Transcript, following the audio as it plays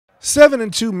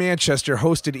7-2 Manchester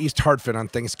hosted East Hartford on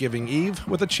Thanksgiving Eve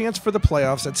with a chance for the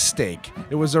playoffs at stake.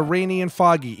 It was a rainy and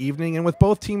foggy evening, and with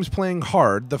both teams playing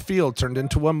hard, the field turned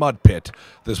into a mud pit.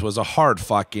 This was a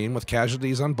hard-fought game with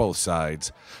casualties on both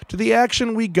sides. To the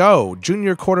action we go.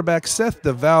 Junior quarterback Seth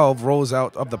DeValve rolls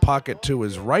out of the pocket to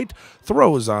his right,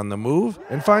 throws on the move,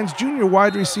 and finds junior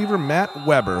wide receiver Matt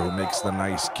Weber, who makes the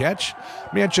nice catch.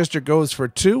 Manchester goes for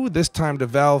two. This time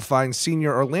DeValve finds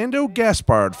senior Orlando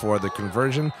Gaspard for the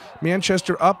conversion.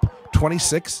 Manchester up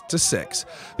 26-6.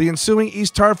 The ensuing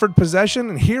East Hartford possession,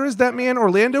 and here is that man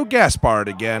Orlando Gaspard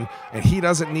again, and he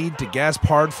doesn't need to gasp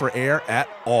hard for air at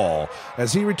all.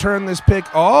 As he returned this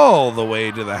pick all the way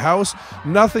to the house,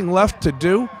 nothing left to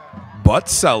do but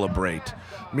celebrate.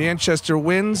 Manchester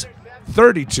wins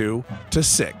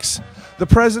 32-6. The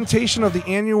presentation of the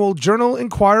annual Journal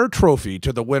Inquirer Trophy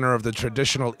to the winner of the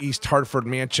traditional East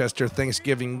Hartford-Manchester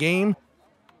Thanksgiving game.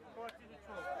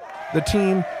 The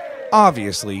team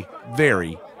obviously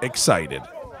very excited.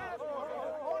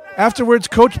 Afterwards,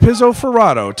 Coach Pizzo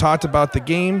Ferrato talked about the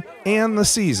game and the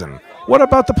season. What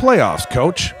about the playoffs,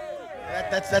 Coach?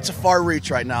 That's a far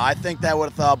reach right now. I think that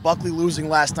with Buckley losing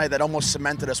last night, that almost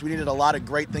cemented us. We needed a lot of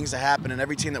great things to happen, and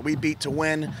every team that we beat to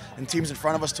win, and teams in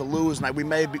front of us to lose. And we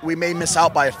may miss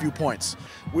out by a few points.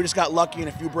 We just got lucky, and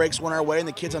a few breaks went our way, and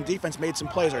the kids on defense made some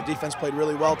plays. Our defense played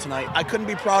really well tonight. I couldn't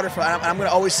be prouder. I'm going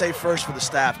to always say first for the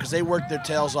staff, because they worked their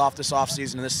tails off this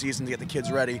offseason and this season to get the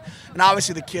kids ready. And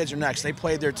obviously the kids are next. They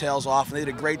played their tails off, and they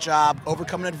did a great job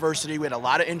overcoming adversity. We had a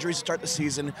lot of injuries to start the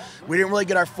season. We didn't really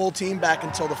get our full team back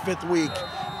until the 5th week.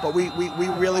 But we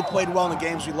really played well in the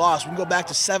games we lost. We can go back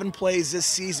to 7 plays this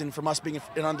season from us being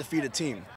an undefeated team.